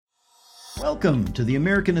Welcome to the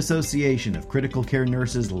American Association of Critical Care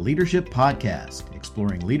Nurses Leadership Podcast,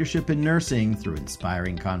 exploring leadership in nursing through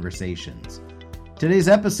inspiring conversations. Today's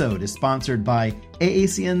episode is sponsored by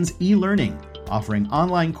AACN's e-learning, offering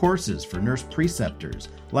online courses for nurse preceptors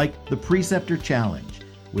like the Preceptor Challenge,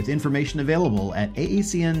 with information available at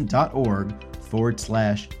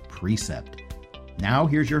aacn.org/precept. Now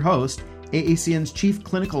here's your host, AACN's Chief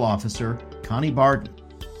Clinical Officer, Connie Barden.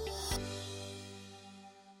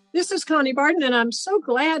 This is Connie Barden, and I'm so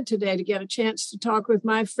glad today to get a chance to talk with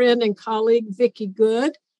my friend and colleague, Vicki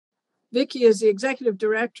Good. Vicki is the Executive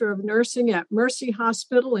Director of Nursing at Mercy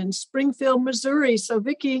Hospital in Springfield, Missouri. So,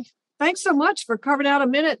 Vicki, thanks so much for carving out a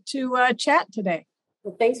minute to chat today.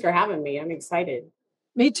 Well, thanks for having me. I'm excited.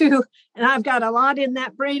 Me too. And I've got a lot in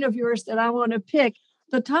that brain of yours that I want to pick.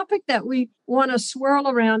 The topic that we want to swirl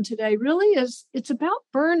around today really it's about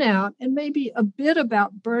burnout and maybe a bit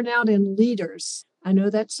about burnout in leaders. I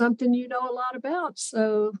know that's something you know a lot about,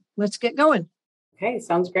 so let's get going. Okay,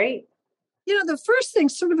 sounds great. You know, the first thing,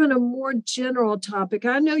 sort of in a more general topic,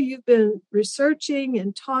 I know you've been researching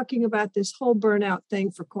and talking about this whole burnout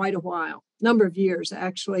thing for quite a while, number of years,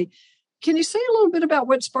 actually. Can you say a little bit about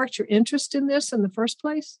what sparked your interest in this in the first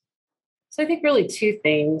place? So I think really two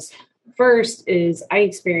things. First is I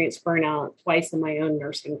experienced burnout twice in my own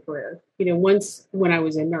nursing career. Once when I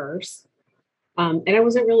was a nurse, and I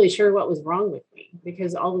wasn't really sure what was wrong with me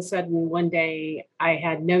because all of a sudden one day I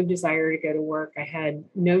had no desire to go to work. I had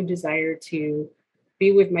no desire to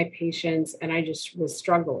be with my patients, and I just was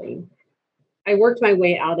struggling. I worked my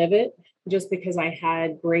way out of it just because I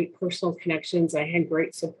had great personal connections. I had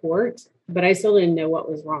great support, but I still didn't know what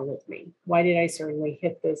was wrong with me. Why did I suddenly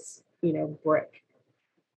hit this, brick?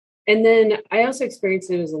 And then I also experienced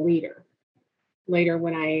it as a leader later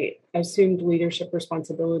when I assumed leadership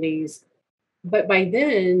responsibilities. But by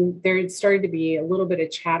then, there had started to be a little bit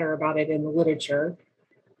of chatter about it in the literature.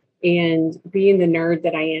 And being the nerd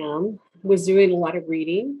that I am, was doing a lot of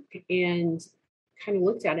reading and kind of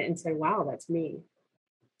looked at it and said, wow, that's me.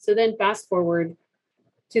 So then fast forward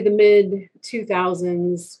to the mid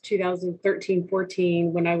 2000s, 2013,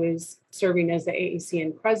 14, when I was serving as the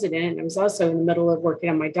AACN president. I was also in the middle of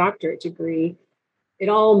working on my doctorate degree. It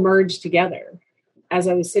all merged together. As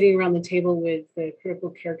I was sitting around the table with the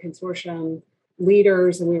Critical Care Consortium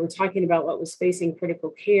leaders, and we were talking about what was facing critical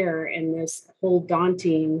care and this whole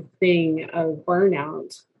daunting thing of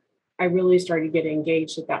burnout, I really started to get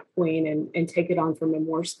engaged at that point and take it on from a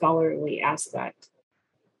more scholarly aspect.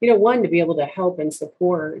 One, to be able to help and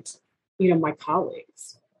support, my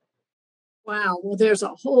colleagues. Wow. Well, there's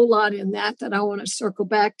a whole lot in that I want to circle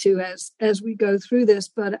back to as we go through this.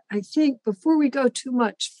 But I think before we go too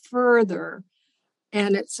much further,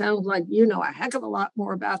 and it sounds like you know a heck of a lot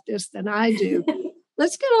more about this than I do,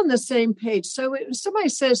 let's get on the same page. So if somebody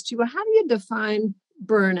says to you, well, how do you define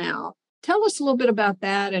burnout? Tell us a little bit about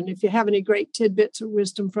that. And if you have any great tidbits of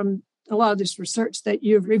wisdom from a lot of this research that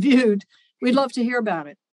you've reviewed, we'd love to hear about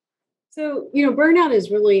it. So, burnout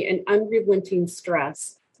is really an unrelenting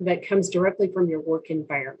stress that comes directly from your work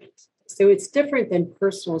environment. So it's different than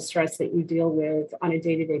personal stress that you deal with on a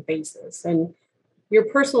day-to-day basis. And your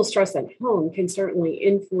personal stress at home can certainly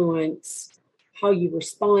influence how you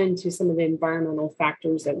respond to some of the environmental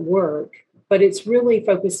factors at work, but it's really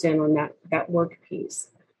focused in on that work piece.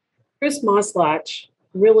 Chris Maslach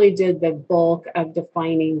really did the bulk of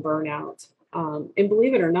defining burnout. And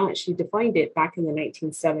believe it or not, she defined it back in the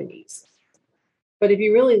 1970s. But if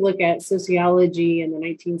you really look at sociology in the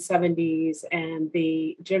 1970s and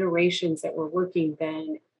the generations that were working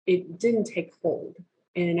then, it didn't take hold.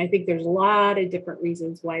 And I think there's a lot of different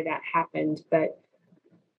reasons why that happened. But,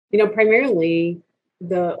 primarily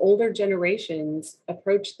the older generations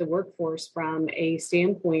approached the workforce from a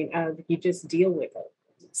standpoint of you just deal with it.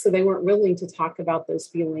 So they weren't willing to talk about those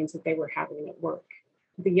feelings that they were having at work.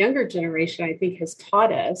 The younger generation, I think, has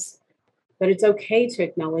taught us that it's okay to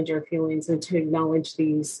acknowledge our feelings and to acknowledge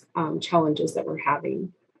these challenges that we're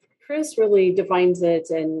having. Chris really defines it,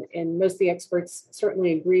 and most of the experts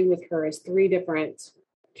certainly agree with her, as three different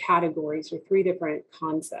categories or three different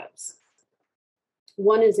concepts.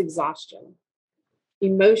 One is exhaustion,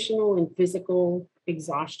 emotional and physical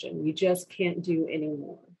exhaustion. You just can't do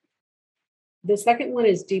anymore. The second one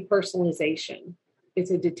is depersonalization. It's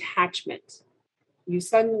a detachment. You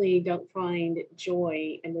suddenly don't find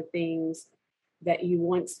joy in the things that you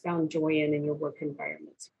once found joy in your work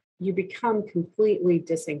environment. You become completely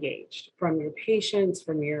disengaged from your patients,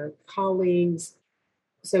 from your colleagues.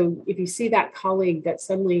 So if you see that colleague that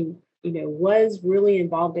suddenly, was really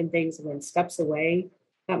involved in things and then steps away,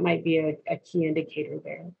 that might be a key indicator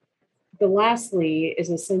there. The lastly is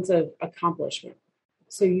a sense of accomplishment.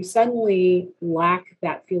 So you suddenly lack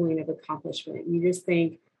that feeling of accomplishment. You just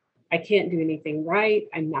think, I can't do anything right.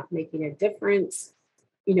 I'm not making a difference.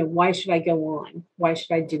 Why should I go on? Why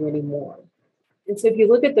should I do any more? And so if you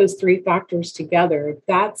look at those three factors together,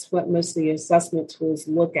 that's what most of the assessment tools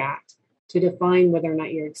look at to define whether or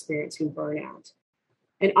not you're experiencing burnout.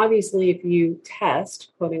 And obviously, if you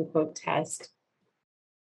test, quote unquote, test,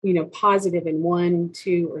 positive in 1,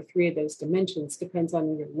 2, or 3 of those dimensions, depends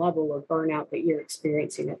on your level of burnout that you're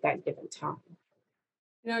experiencing at that given time.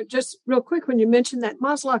 Just real quick, when you mentioned that,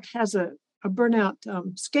 Maslow has a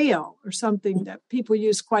burnout scale or something that people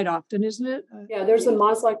use quite often, isn't it? Yeah, there's a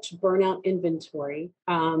Maslow burnout inventory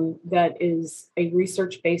that is a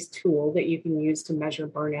research-based tool that you can use to measure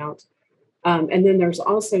burnout. And then there's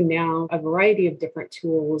also now a variety of different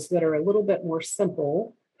tools that are a little bit more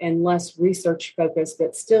simple and less research focused,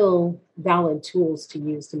 but still valid tools to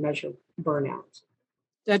use to measure burnout.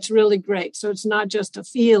 That's really great. So it's not just a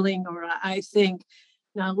feeling or I think.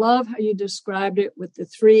 Now, I love how you described it with the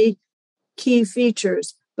 3 key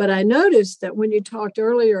features. But I noticed that when you talked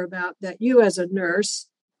earlier about that you as a nurse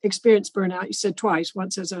experienced burnout, you said twice,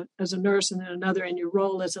 once as a nurse and then another in your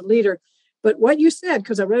role as a leader. But what you said,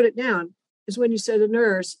 because I wrote it down, is when you said a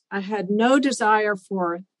nurse, I had no desire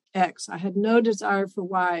for X, I had no desire for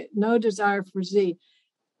Y, no desire for Z,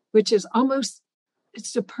 which is almost,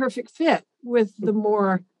 it's the perfect fit with the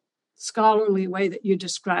more scholarly way that you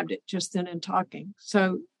described it just then in talking.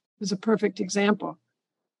 So it was a perfect example.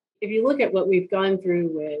 If you look at what we've gone through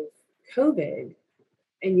with COVID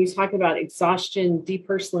and you talk about exhaustion,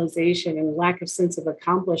 depersonalization, and lack of sense of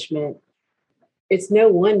accomplishment, it's no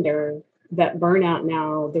wonder that burnout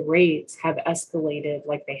now, the rates have escalated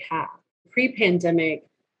like they have. Pre-pandemic,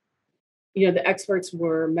 the experts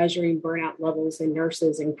were measuring burnout levels in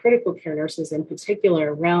nurses and critical care nurses in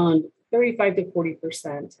particular around 35 to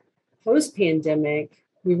 40%. Post-pandemic,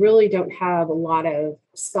 we really don't have a lot of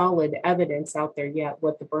solid evidence out there yet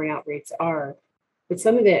what the burnout rates are. But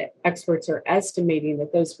some of the experts are estimating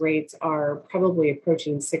that those rates are probably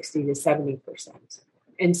approaching 60 to 70%.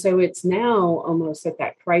 And so it's now almost at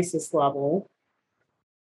that crisis level,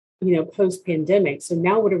 post-pandemic. So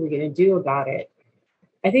now what are we going to do about it?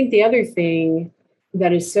 I think the other thing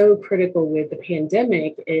that is so critical with the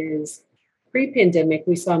pandemic is pre-pandemic,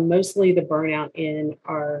 we saw mostly the burnout in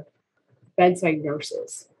our bedside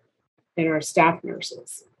nurses and our staff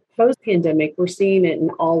nurses. Post-pandemic, we're seeing it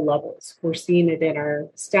in all levels. We're seeing it in our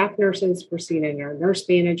staff nurses, we're seeing it in our nurse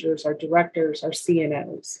managers, our directors, our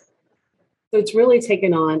CNOs. So it's really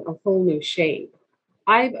taken on a whole new shape.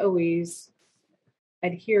 I've always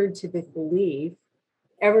adhered to the belief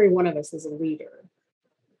every one of us is a leader.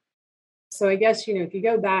 So I guess, if you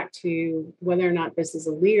go back to whether or not this is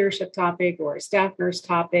a leadership topic or a staff nurse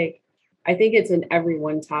topic, I think it's an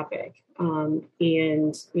everyone topic. And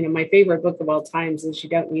my favorite book of all times is You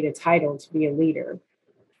Don't Need a Title to Be a Leader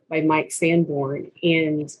by Mike Sanborn.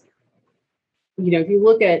 And, if you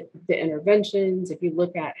look at the interventions, if you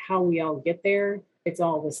look at how we all get there, it's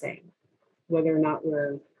all the same, whether or not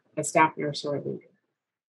we're a staff nurse or a leader.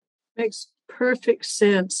 Makes perfect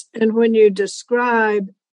sense. And when you describe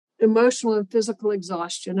emotional and physical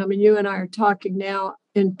exhaustion, I mean, you and I are talking now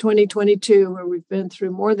in 2022, where we've been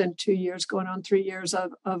through more than 2 years, going on 3 years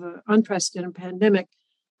of an unprecedented pandemic.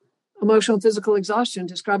 Emotional and physical exhaustion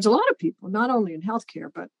describes a lot of people, not only in healthcare,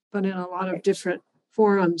 but in a lot of different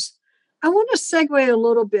forums. I want to segue a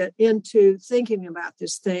little bit into thinking about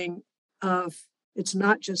this thing of it's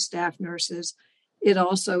not just staff nurses. It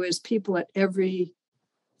also is people at every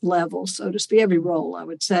level, so to speak, every role, I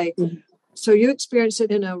would say. Mm-hmm. So you experience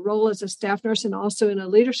it in a role as a staff nurse and also in a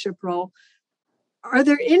leadership role. Are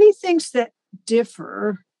there any things that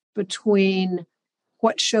differ between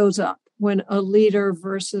what shows up when a leader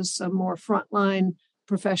versus a more frontline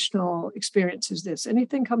professional experiences this?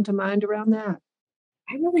 Anything come to mind around that?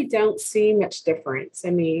 I really don't see much difference. I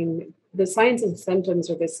mean, the signs and symptoms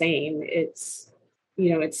are the same. It's,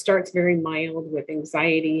 it starts very mild with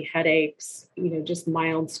anxiety, headaches, just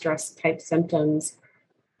mild stress type symptoms,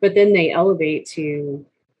 but then they elevate to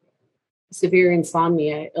severe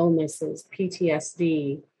insomnia, illnesses,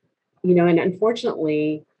 PTSD, and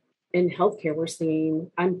unfortunately in healthcare, we're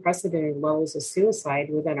seeing unprecedented levels of suicide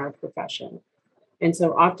within our profession. And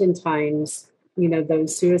so oftentimes,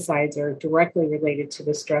 those suicides are directly related to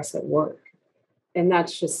the stress at work. And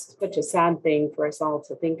that's just such a sad thing for us all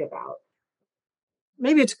to think about.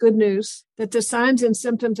 Maybe it's good news that the signs and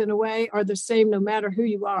symptoms in a way are the same no matter who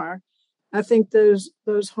you are. I think those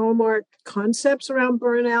hallmark concepts around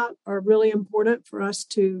burnout are really important for us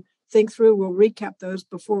to think through. We'll recap those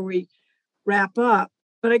before we wrap up.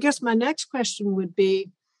 But I guess my next question would be,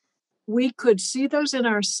 we could see those in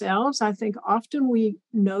ourselves. I think often we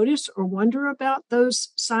notice or wonder about those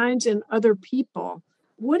signs in other people.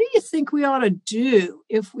 What do you think we ought to do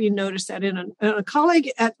if we notice that in a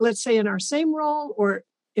colleague at, let's say, in our same role, or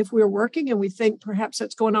if we're working and we think perhaps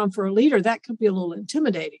that's going on for a leader? That could be a little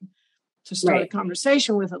intimidating to start a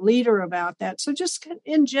conversation with a leader about that. So just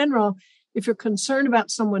in general, if you're concerned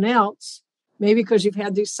about someone else, maybe because you've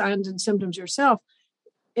had these signs and symptoms yourself,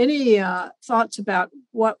 any thoughts about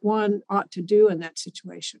what one ought to do in that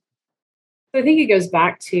situation? I think it goes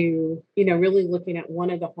back to, really looking at one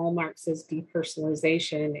of the hallmarks is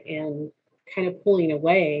depersonalization, and kind of pulling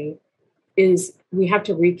away is we have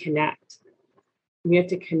to reconnect. We have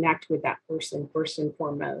to connect with that person first and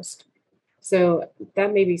foremost. So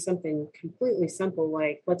that may be something completely simple,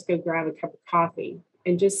 like let's go grab a cup of coffee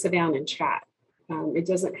and just sit down and chat. It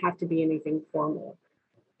doesn't have to be anything formal.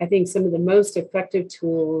 I think some of the most effective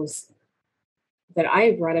tools that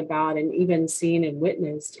I've read about and even seen and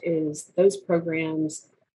witnessed is those programs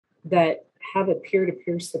that have a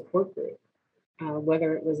peer-to-peer support group,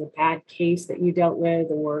 whether it was a bad case that you dealt with,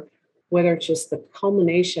 or whether it's just the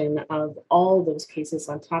culmination of all those cases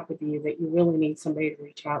on top of you that you really need somebody to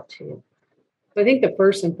reach out to. So I think the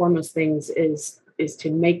first and foremost things is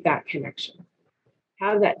to make that connection,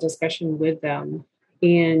 have that discussion with them,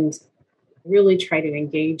 and really try to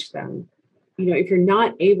engage them. If you're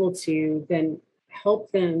not able to, then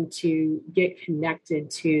help them to get connected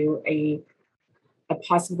to a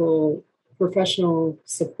possible professional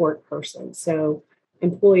support person. So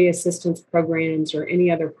employee assistance programs or any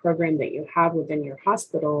other program that you have within your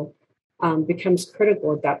hospital becomes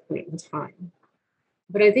critical at that point in time.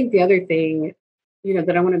 But I think the other thing,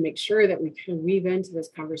 that I want to make sure that we can weave into this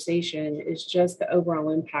conversation is just the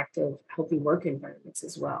overall impact of healthy work environments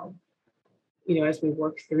as well, as we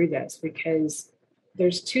work through this, because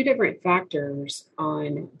there's two different factors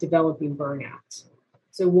on developing burnout.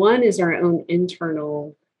 So one is our own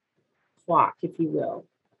internal clock, if you will.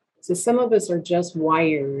 So some of us are just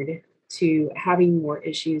wired to having more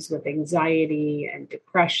issues with anxiety and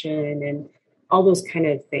depression and all those kind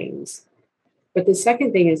of things. But the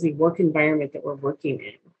second thing is the work environment that we're working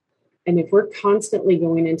in. And if we're constantly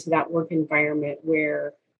going into that work environment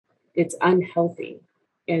where it's unhealthy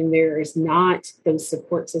and there is not those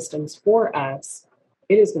support systems for us,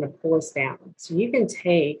 it is going to pull us down. So you can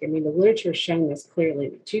take, the literature has shown this clearly,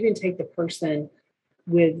 that you can take the person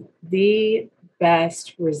with the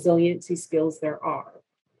best resiliency skills there are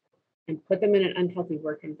and put them in an unhealthy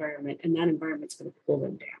work environment, and that environment's going to pull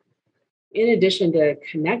them down. In addition to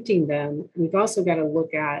connecting them, we've also got to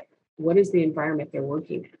look at what is the environment they're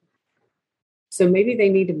working in. So maybe they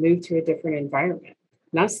need to move to a different environment.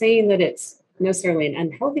 Not saying that it's necessarily an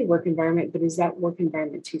unhealthy work environment, but is that work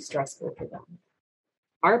environment too stressful for them?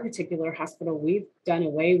 Our particular hospital, we've done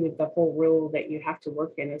away with the whole rule that you have to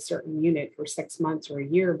work in a certain unit for 6 months or a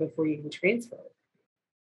year before you can transfer.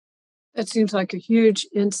 That seems like a huge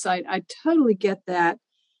insight. I totally get that.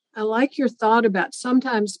 I like your thought about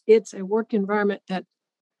sometimes it's a work environment that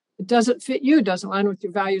it doesn't fit you, doesn't align with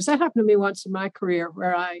your values. That happened to me once in my career,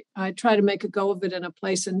 where I tried to make a go of it in a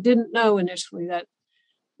place and didn't know initially that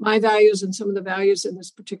my values and some of the values in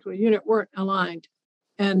this particular unit weren't aligned.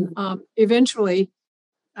 And eventually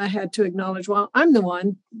I had to acknowledge, well, I'm the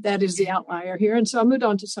one that is the outlier here. And so I moved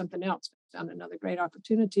on to something else, found another great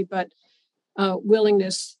opportunity, but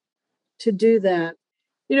willingness to do that.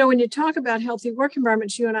 When you talk about healthy work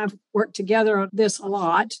environments, you and I have worked together on this a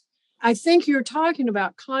lot. I think you're talking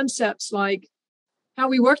about concepts like how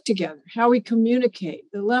we work together, how we communicate,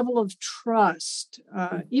 the level of trust,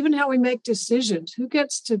 even how we make decisions, who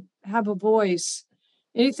gets to have a voice.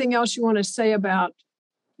 Anything else you want to say about,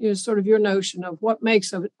 sort of your notion of what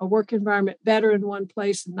makes a work environment better in one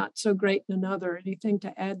place and not so great in another? Anything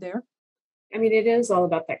to add there? It is all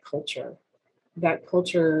about that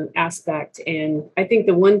culture aspect. And I think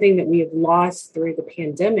the one thing that we have lost through the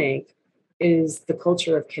pandemic is the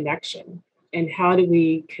culture of connection. And how do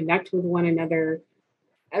we connect with one another?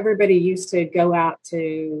 Everybody used to go out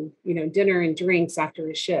to, dinner and drinks after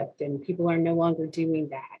a shift, and people are no longer doing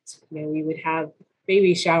that. We would have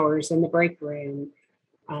baby showers in the break room,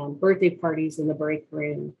 birthday parties in the break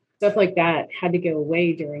room. Stuff like that had to go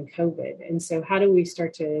away during COVID. And so how do we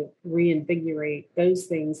start to reinvigorate those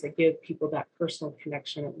things that give people that personal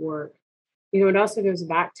connection at work? It also goes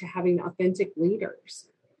back to having authentic leaders.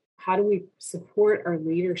 How do we support our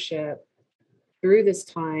leadership through this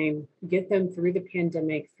time, get them through the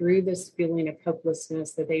pandemic, through this feeling of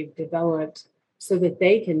hopelessness that they've developed, so that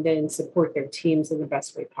they can then support their teams in the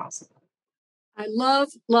best way possible? I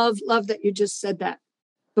love that you just said that,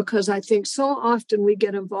 because I think so often we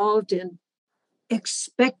get involved in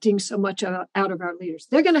expecting so much out of our leaders.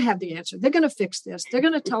 They're going to have the answer. They're going to fix this. They're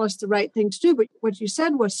going to tell us the right thing to do. But what you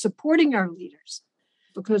said was supporting our leaders,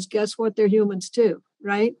 because guess what? They're humans too,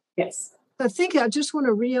 right? Yes. I think I just want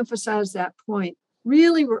to reemphasize that point.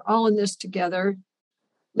 Really, we're all in this together.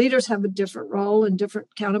 Leaders have a different role and different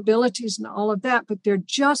accountabilities and all of that, but they're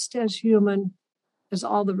just as human as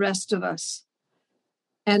all the rest of us.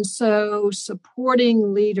 And so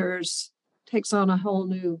supporting leaders takes on a whole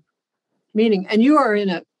new meaning. And you are in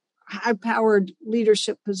a high-powered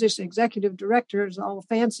leadership position. Executive director is all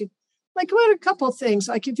fancy. Like, what are a couple of things?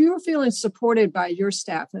 Like, if you were feeling supported by your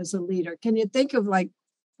staff as a leader, can you think of, like,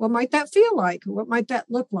 what might that feel like? Or what might that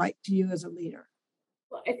look like to you as a leader?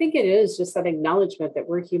 Well, I think it is just that acknowledgement that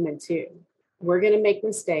we're human too. We're going to make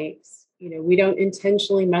mistakes. We don't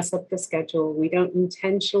intentionally mess up the schedule. We don't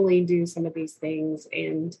intentionally do some of these things.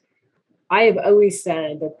 And I have always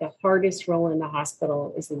said that the hardest role in the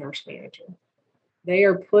hospital is the nurse manager. They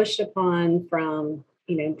are pushed upon from,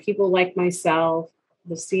 people like myself,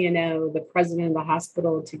 the CNO, the president of the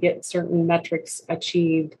hospital, to get certain metrics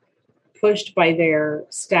achieved, pushed by their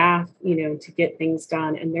staff, to get things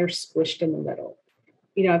done, and they're squished in the middle.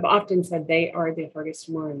 I've often said they are the hardest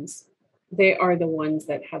ones. They are the ones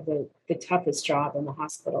that have the toughest job in the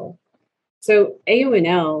hospital. So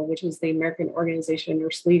AONL, which is the American Organization of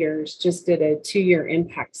Nurse Leaders, just did a 2-year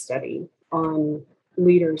impact study on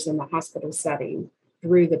leaders in the hospital setting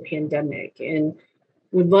through the pandemic. And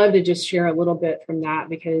would love to just share a little bit from that,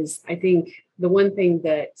 because I think the one thing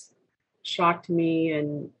that shocked me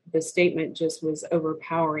and the statement just was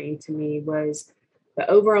overpowering to me was the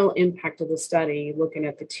overall impact of the study, looking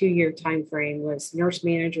at the 2-year time frame, was nurse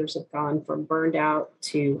managers have gone from burned out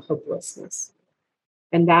to hopelessness.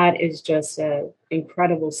 And that is just an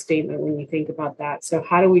incredible statement when you think about that. So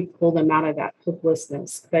how do we pull them out of that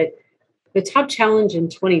hopelessness? But the top challenge in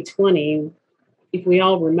 2020, if we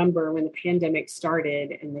all remember when the pandemic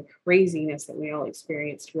started and the craziness that we all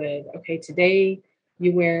experienced with, okay, today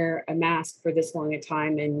you wear a mask for this long a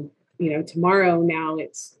time, and tomorrow now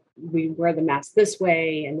we wear the mask this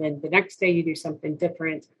way, and then the next day you do something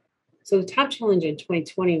different. So the top challenge in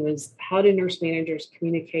 2020 was, how do nurse managers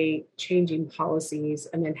communicate changing policies,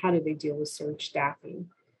 and then how do they deal with surge staffing?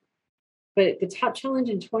 But the top challenge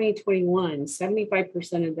in 2021,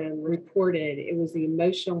 75% of them reported it was the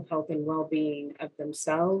emotional health and well-being of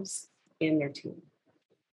themselves and their team.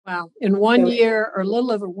 Wow. In 1 year, or a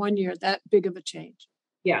little over 1 year, that big of a change.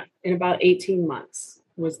 Yeah. In about 18 months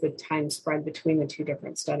was the time spread between the two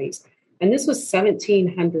different studies. And this was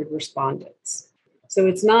 1,700 respondents. So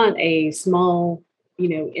it's not a small,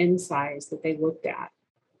 in size that they looked at.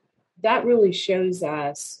 That really shows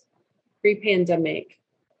us pre-pandemic,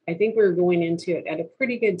 I think we're going into it at a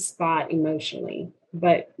pretty good spot emotionally,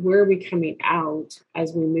 but where are we coming out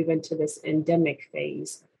as we move into this endemic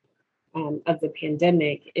phase of the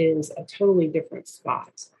pandemic is a totally different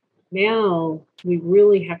spot. Now we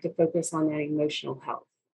really have to focus on that emotional health.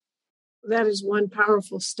 That is one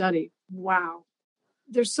powerful study. Wow.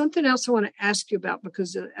 There's something else I want to ask you about,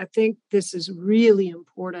 because I think this is really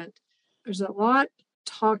important. There's a lot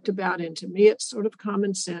talked about, and to me it's sort of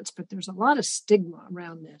common sense, but there's a lot of stigma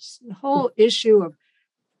around this. The whole issue of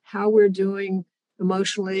how we're doing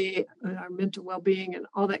emotionally, our mental well-being and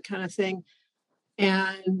all that kind of thing.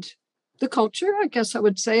 And the culture, I guess I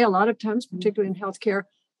would say a lot of times, particularly in healthcare,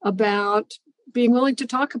 about being willing to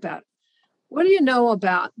talk about it. What do you know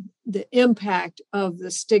about the impact of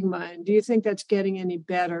the stigma? And do you think that's getting any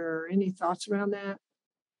better? Any thoughts around that?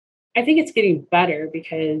 I think it's getting better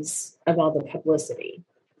because of all the publicity.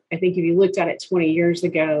 I think if you looked at it 20 years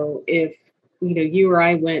ago, if you or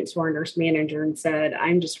I went to our nurse manager and said,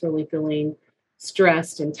 I'm just really feeling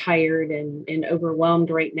stressed and tired and overwhelmed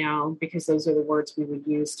right now, because those are the words we would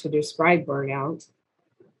use to describe burnout,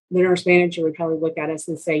 the nurse manager would probably look at us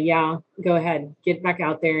and say, yeah, go ahead, get back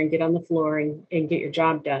out there and get on the floor and get your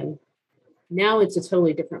job done. Now it's a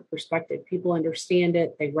totally different perspective. People understand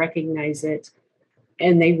it, they recognize it,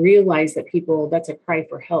 and they realize that that's a cry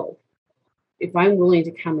for help. If I'm willing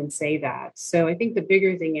to come and say that. So I think the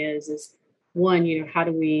bigger thing is one, how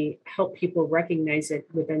do we help people recognize it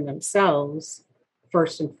within themselves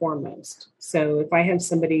first and foremost? So if I have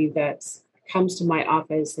somebody that comes to my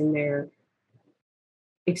office and they're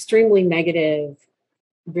extremely negative,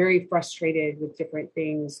 very frustrated with different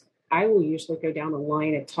things, I will usually go down a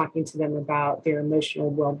line of talking to them about their emotional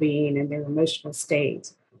well-being and their emotional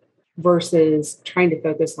state, versus trying to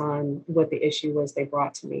focus on what the issue was they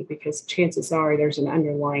brought to me, because chances are there's an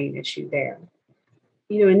underlying issue there.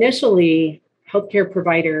 Initially, healthcare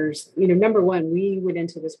providers, number one, we went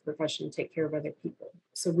into this profession to take care of other people.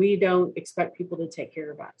 So we don't expect people to take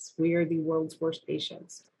care of us. We are the world's worst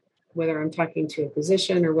patients. Whether I'm talking to a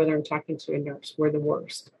physician or whether I'm talking to a nurse, we're the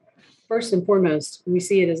worst. First and foremost, we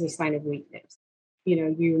see it as a sign of weakness.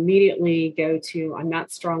 You immediately go to, I'm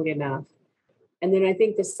not strong enough. And then I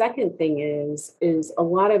think the second thing is a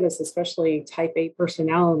lot of us, especially type A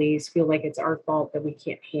personalities, feel like it's our fault that we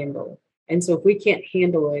can't handle. And so if we can't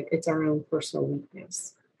handle it, it's our own personal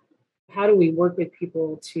weakness. How do we work with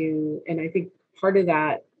people to, and I think part of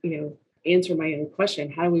that, answer my own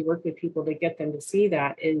question, how do we work with people to get them to see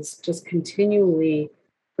that is just continually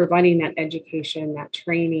providing that education, that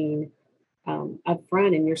training up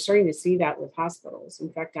front. And you're starting to see that with hospitals.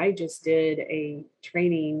 In fact, I just did a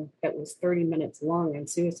training that was 30 minutes long on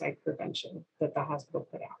suicide prevention that the hospital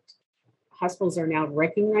put out. Hospitals are now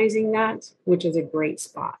recognizing that, which is a great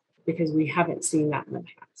spot because we haven't seen that in the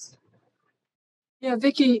past. Yeah,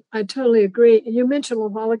 Vicki, I totally agree. You mentioned a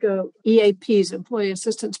while ago EAPs, employee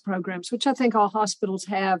assistance programs, which I think all hospitals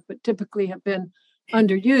have, but typically have been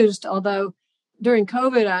underused. Although during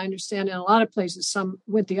COVID, I understand in a lot of places, some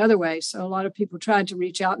went the other way. So a lot of people tried to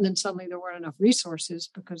reach out and then suddenly there weren't enough resources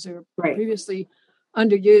because they were previously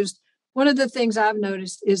underused. One of the things I've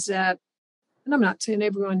noticed is that, and I'm not saying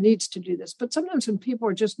everyone needs to do this, but sometimes when people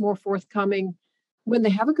are just more forthcoming when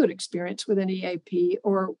they have a good experience with an EAP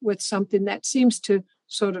or with something that seems to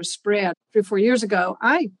sort of spread. 3 or 4 years ago,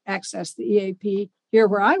 I accessed the EAP here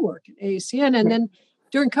where I work at AACN. And then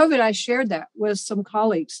during COVID, I shared that with some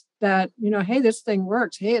colleagues that, hey, this thing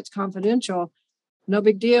works. Hey, it's confidential. No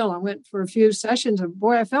big deal. I went for a few sessions and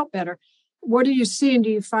boy, I felt better. What are you seeing?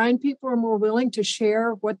 Do you find people are more willing to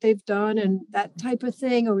share what they've done and that type of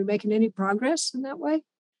thing? Are we making any progress in that way?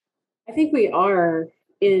 I think we are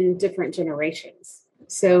in different generations.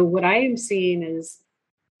 So what I am seeing is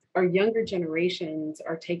our younger generations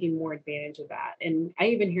are taking more advantage of that. And I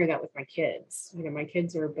even hear that with my kids. My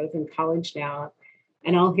kids are both in college now,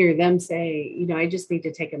 and I'll hear them say, I just need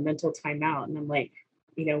to take a mental time out. And I'm like,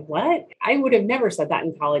 what? I would have never said that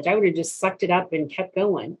in college. I would have just sucked it up and kept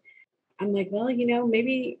going. I'm like, well,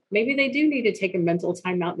 maybe they do need to take a mental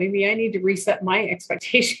time out. Maybe I need to reset my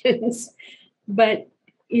expectations. But,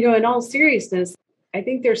 in all seriousness, I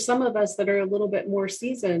think there's some of us that are a little bit more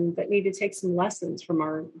seasoned that need to take some lessons from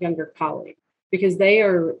our younger colleagues because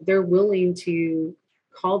they're willing to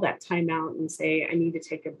call that time out and say, I need to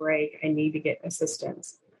take a break. I need to get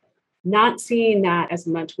assistance. Not seeing that as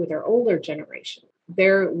much with our older generation.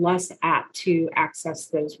 They're less apt to access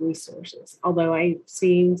those resources. Although I've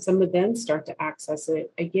seen some of them start to access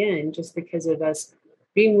it again, just because of us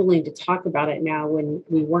being willing to talk about it now when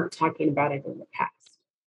we weren't talking about it in the past.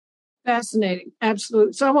 Fascinating.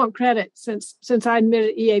 Absolutely. So I want credit since I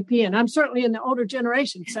admitted EAP, and I'm certainly in the older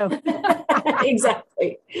generation. So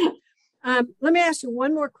exactly. Let me ask you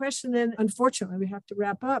one more question, then unfortunately we have to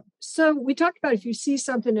wrap up. So we talked about if you see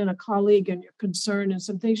something in a colleague and you're concerned and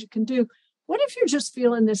some things you can do. What if you're just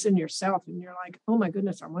feeling this in yourself and you're like, oh my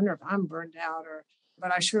goodness, I wonder if I'm burned out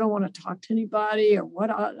but I sure don't want to talk to anybody or what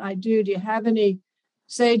I do. Do you have any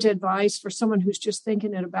sage advice for someone who's just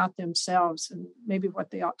thinking it about themselves and maybe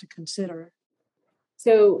what they ought to consider?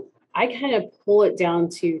 So I kind of pull it down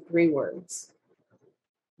to 3 words: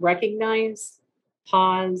 recognize,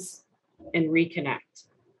 pause, and reconnect.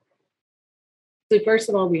 So first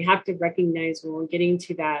of all, we have to recognize when we're getting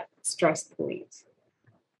to that stress point.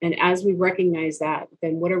 And as we recognize that,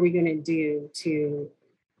 then what are we going to do to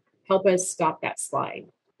help us stop that slide?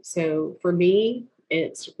 So for me,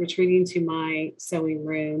 it's retreating to my sewing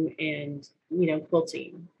room and,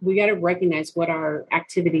 quilting. We got to recognize what our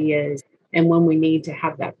activity is and when we need to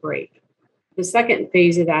have that break. The second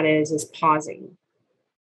phase of that is pausing.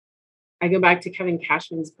 I go back to Kevin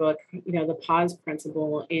Cashman's book, the pause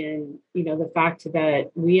principle, and, the fact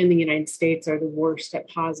that we in the United States are the worst at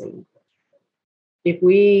pausing. If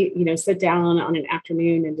we, sit down on an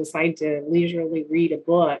afternoon and decide to leisurely read a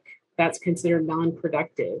book, that's considered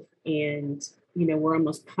non-productive. And we're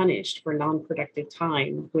almost punished for non-productive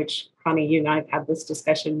time, which, Connie, you and I have had this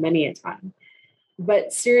discussion many a time.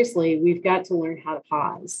 But seriously, we've got to learn how to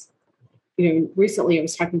pause. Recently I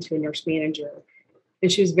was talking to a nurse manager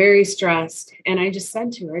and she was very stressed. And I just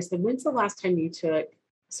said to her, I said, when's the last time you took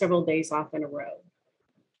several days off in a row?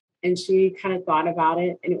 And she kind of thought about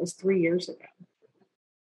it, and it was 3 years ago.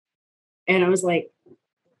 And I was like,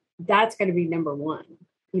 that's got to be number one.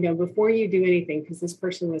 Before you do anything, because this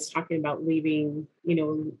person was talking about leaving,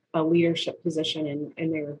 a leadership position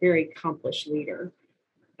and they're a very accomplished leader.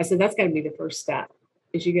 I said, that's got to be the first step,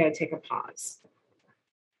 is you got to take a pause.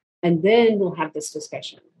 And then we'll have this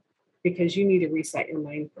discussion because you need to reset your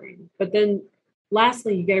mind frame. But then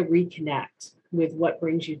Lastly, you got to reconnect with what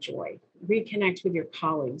brings you joy. Reconnect with your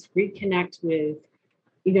colleagues. Reconnect with,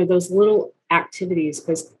 those little activities,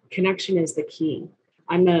 because connection is the key.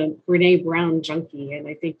 I'm a Brene Brown junkie. And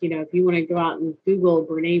I think, if you want to go out and Google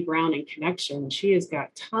Brene Brown and connection, she has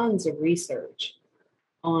got tons of research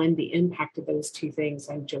on the impact of those two things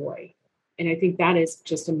on joy. And I think that is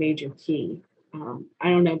just a major key. I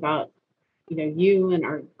don't know about, you and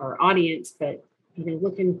our audience, but,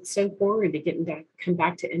 looking so forward to getting to come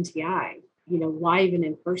back to NTI, live and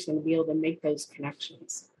in person, to be able to make those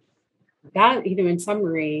connections. That, in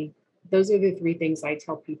summary, those are the three things I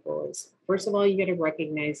tell people is, first of all, you got to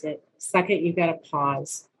recognize it. Second, you got to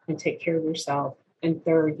pause and take care of yourself. And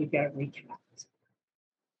third, you got to reconnect.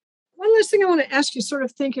 One last thing I want to ask you, sort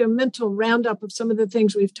of thinking a mental roundup of some of the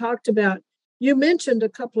things we've talked about. You mentioned a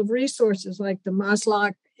couple of resources like the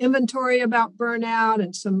Maslach inventory about burnout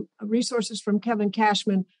and some resources from Kevin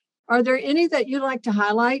Cashman. Are there any that you'd like to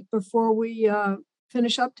highlight before we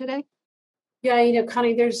finish up today? Yeah,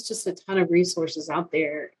 Connie, there's just a ton of resources out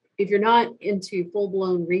there. If you're not into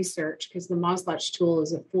full-blown research, because the Maslach tool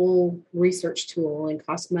is a full research tool and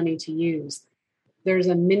costs money to use, there's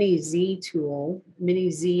a mini Z tool,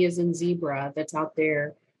 mini Z as in zebra, that's out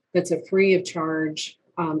there. That's a free of charge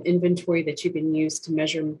inventory that you can use to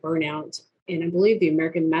measure burnout. And I believe the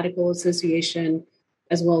American Medical Association,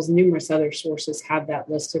 as well as numerous other sources, have that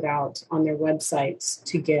listed out on their websites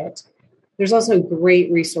to get. There's also a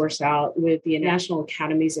great resource out with the National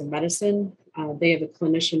Academies of Medicine. They have a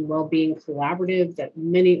clinician well-being collaborative that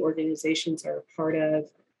many organizations are a part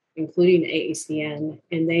of, including AACN,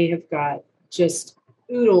 and they have got just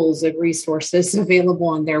oodles of resources available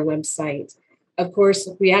on their website. Of course,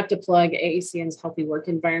 we have to plug AACN's Healthy Work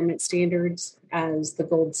Environment Standards as the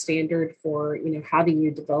gold standard for, how do you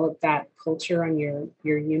develop that culture on your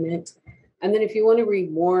unit. And then if you want to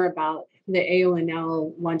read more about the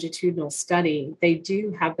AONL longitudinal study, they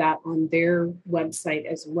do have that on their website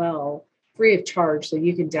as well, free of charge. So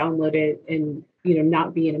you can download it and,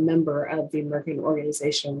 not being a member of the American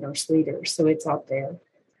Organization of Nurse Leaders. So it's out there.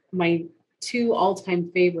 My two all-time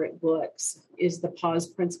favorite books is The Pause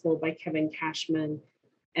Principle by Kevin Cashman,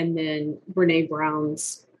 and then Brene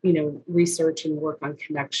Brown's, research and work on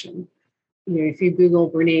connection. If you Google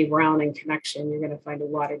Brene Brown and connection, you're going to find a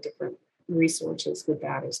lot of different resources with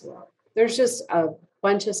that as well. There's just a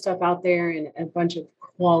bunch of stuff out there and a bunch of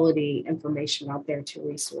quality information out there to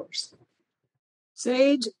resource.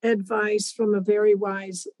 Sage advice from a very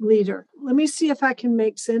wise leader. Let me see if I can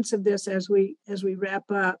make sense of this as we wrap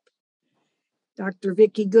up. Dr.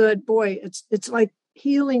 Vicki Good, boy, it's like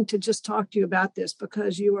healing to just talk to you about this,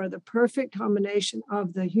 because you are the perfect combination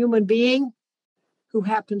of the human being who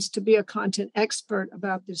happens to be a content expert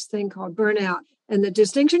about this thing called burnout. And the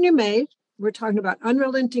distinction you made, we're talking about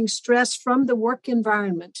unrelenting stress from the work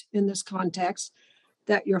environment in this context,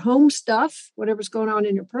 that your home stuff, whatever's going on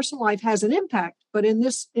in your personal life, has an impact. But in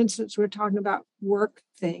this instance, we're talking about work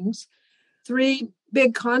things. 3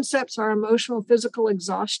 big concepts are emotional, physical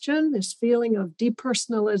exhaustion, this feeling of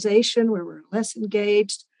depersonalization where we're less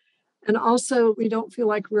engaged. And also, we don't feel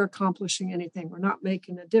like we're accomplishing anything. We're not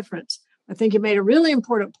making a difference. I think you made a really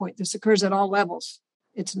important point. This occurs at all levels.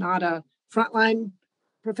 It's not a frontline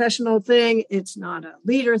professional thing. It's not a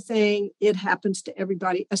leader thing. It happens to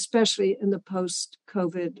everybody, especially in the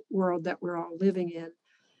post-COVID world that we're all living in.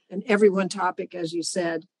 And every one topic, as you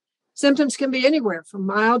said, symptoms can be anywhere from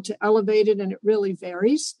mild to elevated, and it really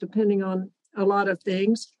varies depending on a lot of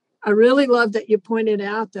things. I really love that you pointed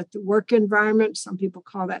out that the work environment, some people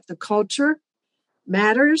call that the culture,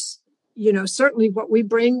 matters. Certainly what we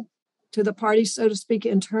bring to the party, so to speak,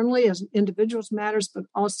 internally as individuals matters, but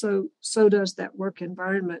also so does that work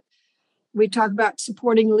environment. We talk about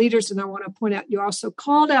supporting leaders, and I want to point out you also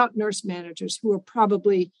called out nurse managers who are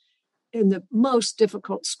probably in the most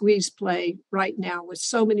difficult squeeze play right now with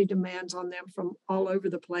so many demands on them from all over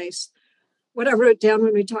the place. What I wrote down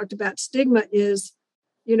when we talked about stigma is,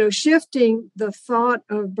 shifting the thought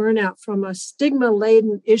of burnout from a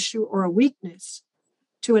stigma-laden issue or a weakness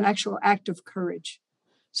to an actual act of courage.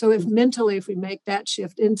 So if we make that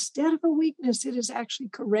shift, instead of a weakness, it is actually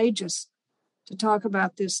courageous to talk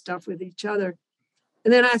about this stuff with each other.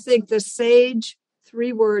 And then I think the sage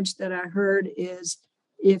 3 words that I heard is,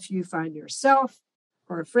 if you find yourself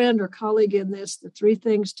or a friend or colleague in this, the 3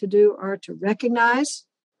 things to do are to recognize,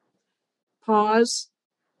 pause,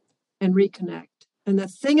 and reconnect. And the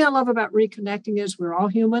thing I love about reconnecting is we're all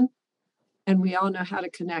human and we all know how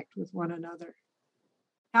to connect with one another.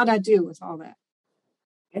 How'd I do with all that?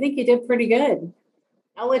 I think you did pretty good.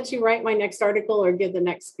 I'll let you write my next article or give the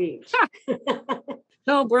next speech.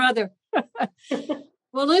 Oh, brother.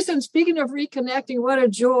 Well, listen, speaking of reconnecting, what a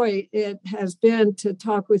joy it has been to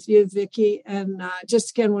talk with you, Vicki. And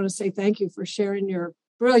just again, want to say thank you for sharing your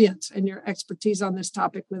brilliance and your expertise on this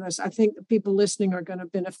topic with us. I think the people listening are going to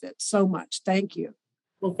benefit so much. Thank you.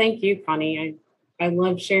 Well, thank you, Connie. I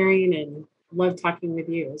love sharing and love talking with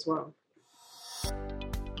you as well.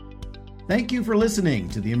 Thank you for listening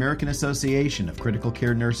to the American Association of Critical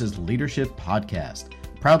Care Nurses Leadership Podcast,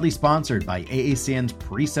 proudly sponsored by AACN's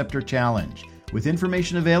Preceptor Challenge, with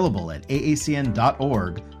information available at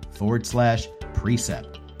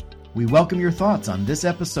aacn.org/precept. We welcome your thoughts on this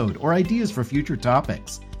episode or ideas for future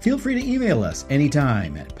topics. Feel free to email us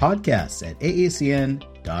anytime at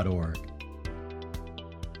podcasts@aacn.org.